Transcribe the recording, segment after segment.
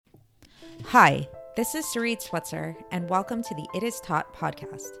Hi, this is Sarit Switzer, and welcome to the It Is Taught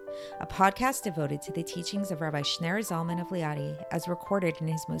podcast, a podcast devoted to the teachings of Rabbi Shneur Zalman of Liadi as recorded in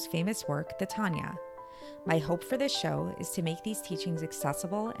his most famous work, the Tanya. My hope for this show is to make these teachings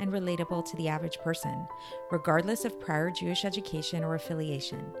accessible and relatable to the average person, regardless of prior Jewish education or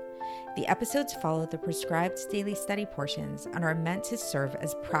affiliation. The episodes follow the prescribed daily study portions and are meant to serve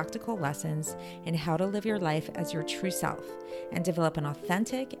as practical lessons in how to live your life as your true self and develop an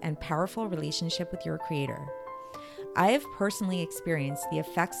authentic and powerful relationship with your Creator. I have personally experienced the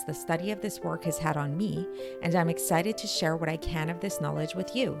effects the study of this work has had on me, and I'm excited to share what I can of this knowledge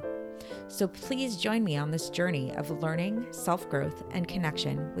with you. So please join me on this journey of learning, self-growth, and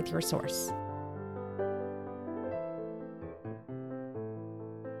connection with your source.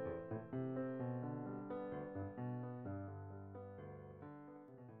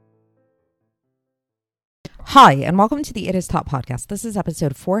 Hi, and welcome to the It Is Taught podcast. This is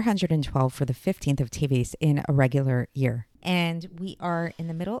episode 412 for the 15th of Teves in a regular year. And we are in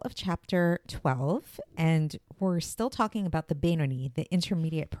the middle of chapter 12, and we're still talking about the Benoni, the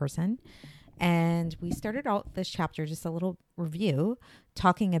intermediate person. And we started out this chapter, just a little review,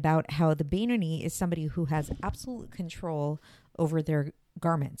 talking about how the Benoni is somebody who has absolute control over their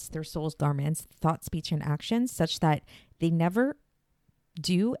garments, their soul's garments, thought, speech, and actions, such that they never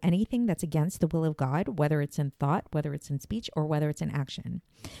do anything that's against the will of God, whether it's in thought, whether it's in speech, or whether it's in action.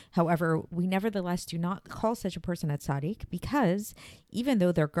 However, we nevertheless do not call such a person a tzaddik because even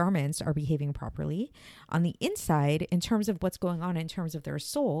though their garments are behaving properly, on the inside, in terms of what's going on in terms of their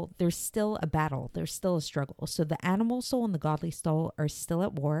soul, there's still a battle. There's still a struggle. So the animal soul and the godly soul are still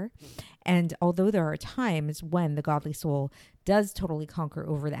at war. And although there are times when the godly soul does totally conquer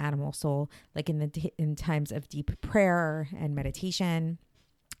over the animal soul, like in times of deep prayer and meditation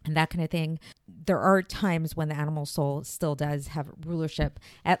and that kind of thing, there are times when the animal soul still does have rulership,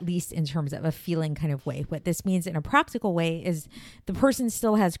 at least in terms of a feeling kind of way. What this means in a practical way is the person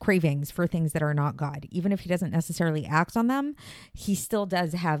still has cravings for things that are not God. Even if he doesn't necessarily act on them, he still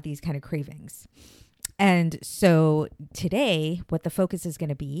does have these kind of cravings. And so today, what the focus is going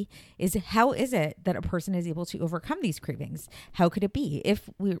to be is how is it that a person is able to overcome these cravings? How could it be if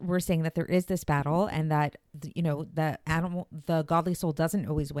we're saying that there is this battle and that, you know, the godly soul doesn't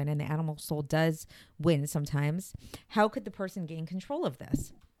always win and the animal soul does win sometimes? How could the person gain control of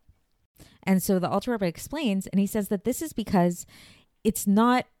this? And so the Alter Rebbe explains, and he says that this is because it's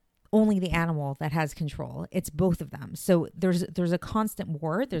not only the animal that has control. It's both of them. So there's a constant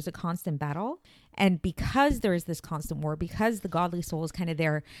war, there's a constant battle. And because there is this constant war, because the godly soul is kind of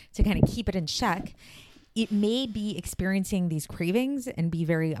there to kind of keep it in check, it may be experiencing these cravings and be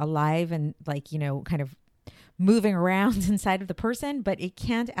very alive and like, you know, kind of moving around inside of the person, but it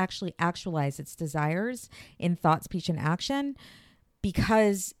can't actually actualize its desires in thought, speech, and action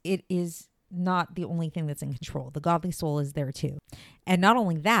because it is not the only thing that's in control. The godly soul is there too. And not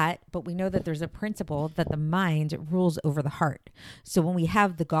only that, but we know that there's a principle that the mind rules over the heart. So when we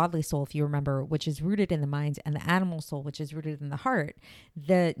have the godly soul, if you remember, which is rooted in the mind, and the animal soul, which is rooted in the heart,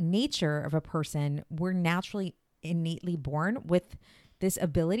 the nature of a person, we're naturally innately born with this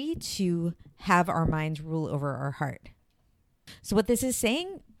ability to have our mind rule over our heart. So what this is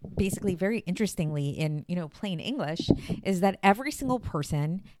saying, basically very interestingly in, you know, plain English, is that every single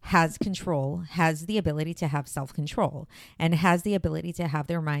person has control, has the ability to have self-control, and has the ability to have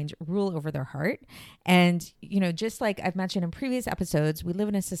their mind rule over their heart. And, you know, just like I've mentioned in previous episodes, we live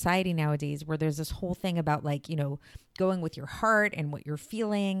in a society nowadays where there's this whole thing about like, you know, going with your heart and what you're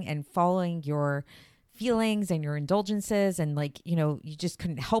feeling and following your feelings and your indulgences, and like, you know, you just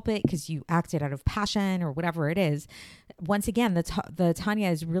couldn't help it because you acted out of passion or whatever it is. Once again, the Tanya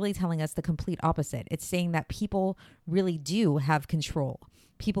is really telling us the complete opposite. It's saying that people really do have control.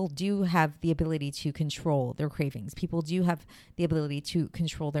 People do have the ability to control their cravings. People do have the ability to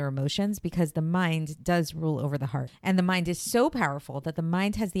control their emotions because the mind does rule over the heart. And the mind is so powerful that the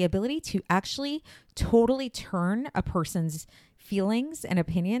mind has the ability to actually totally turn a person's feelings and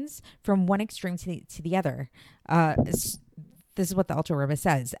opinions from one extreme to the other. This is what the Alter Rebbe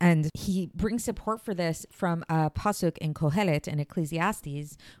says. And he brings support for this from a pasuk in Kohelet and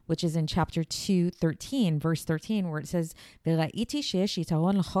Ecclesiastes, which is in chapter 2:13, verse 13, where it says, "V'ra'iti sheyesh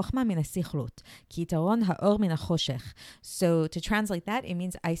yitaron l'chochma min hasichlut, ki yitaron ha'or min hachoshech." So to translate that, it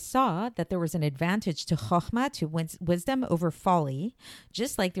means I saw that there was an advantage to chochma, to wisdom over folly,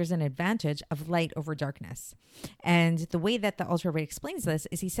 just like there's an advantage of light over darkness. And the way that the Alter Rebbe explains this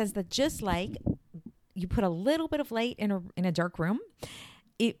is he says that just like you put a little bit of light in a dark room,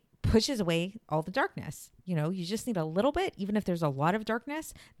 it pushes away all the darkness. You know, you just need a little bit, even if there's a lot of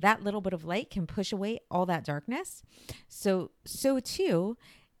darkness, that little bit of light can push away all that darkness. So too,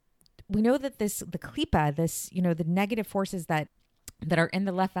 we know that the klipa, the negative forces that are in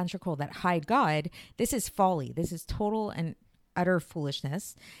the left ventricle that hide God, this is folly. This is total and utter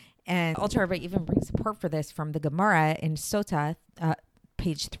foolishness. And Alter Rebbe even brings support for this from the Gemara in Sota,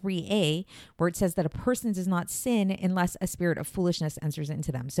 page 3a, where it says that a person does not sin unless a spirit of foolishness enters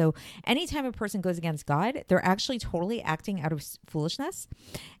into them. So anytime a person goes against God, they're actually totally acting out of foolishness.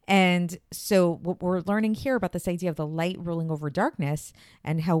 And so what we're learning here about this idea of the light ruling over darkness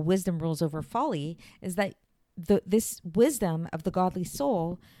and how wisdom rules over folly is that this wisdom of the godly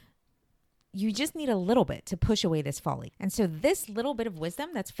soul, you just need a little bit to push away this folly. And so this little bit of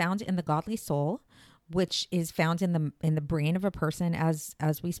wisdom that's found in the godly soul, which is found in the brain of a person, as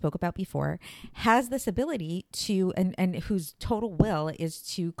we spoke about before, has this ability to, and whose total will is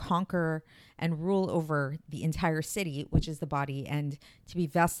to conquer and rule over the entire city, which is the body, and to be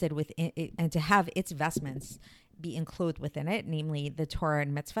vested within it, and to have its vestments be enclosed within it, namely the Torah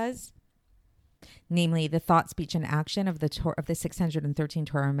and mitzvahs, namely the thought, speech, and action of the 613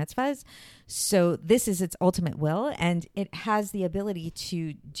 Torah and mitzvahs. So this is its ultimate will, and it has the ability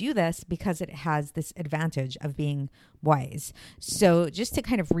to do this because it has this advantage of being wise. So just to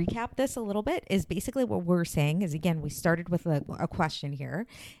kind of recap this a little bit, is basically what we're saying is, again, we started with a question here,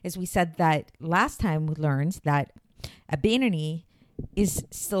 is we said that last time we learned that a Benoni is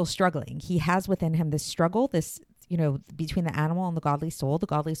still struggling. He has within him this struggle, between the animal and the godly soul. The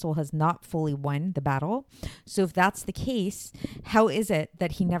godly soul has not fully won the battle. So if that's the case, how is it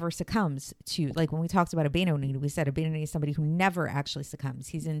that he never succumbs to, like when we talked about a Benoni, we said a Benoni is somebody who never actually succumbs.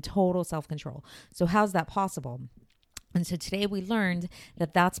 He's in total self-control. So how's that possible? And so today we learned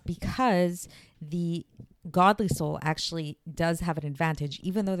that that's because the godly soul actually does have an advantage,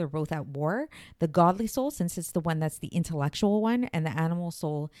 even though they're both at war. The godly soul, since it's the one that's the intellectual one, and the animal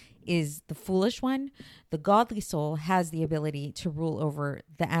soul is the foolish one, the godly soul has the ability to rule over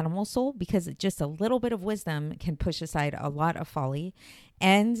the animal soul because just a little bit of wisdom can push aside a lot of folly.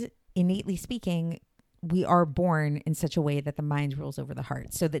 And innately speaking, we are born in such a way that the mind rules over the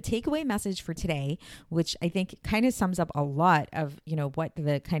heart. So the takeaway message for today, which I think kind of sums up a lot of, what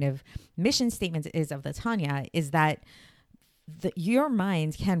the kind of mission statement is of the Tanya, is that your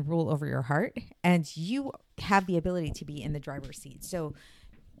mind can rule over your heart, and you have the ability to be in the driver's seat. So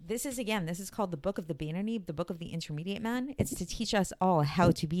this is called the book of the Benoni, the book of the intermediate man. It's to teach us all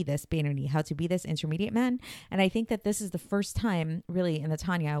how to be this Benoni, how to be this intermediate man. And I think that this is the first time really in the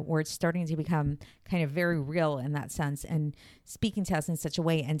Tanya where it's starting to become kind of very real in that sense, and speaking to us in such a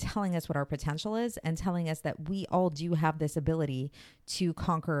way and telling us what our potential is, and telling us that we all do have this ability to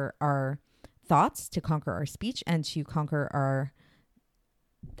conquer our thoughts, to conquer our speech, and to conquer our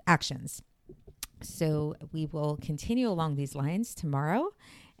actions. So we will continue along these lines tomorrow,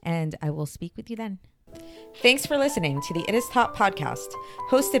 and I will speak with you then. Thanks for listening to the It Is Taught podcast,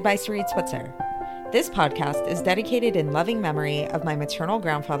 hosted by Sarit Switzer. This podcast is dedicated in loving memory of my maternal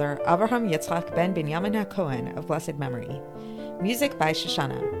grandfather, Avraham Yitzchak ben Binyamin HaKohen of blessed memory. Music by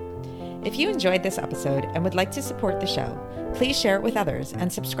Shoshana. If you enjoyed this episode and would like to support the show, please share it with others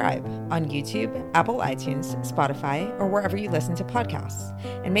and subscribe on YouTube, Apple iTunes, Spotify, or wherever you listen to podcasts.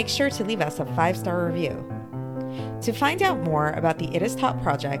 And make sure to leave us a 5-star review. To find out more about the It Is Taught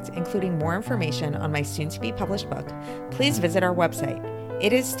project, including more information on my soon-to-be published book, please visit our website,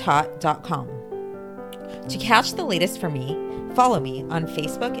 itistaught.com. To catch the latest from me, follow me on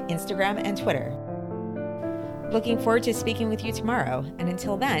Facebook, Instagram, and Twitter. Looking forward to speaking with you tomorrow, and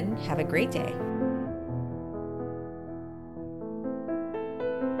until then, have a great day.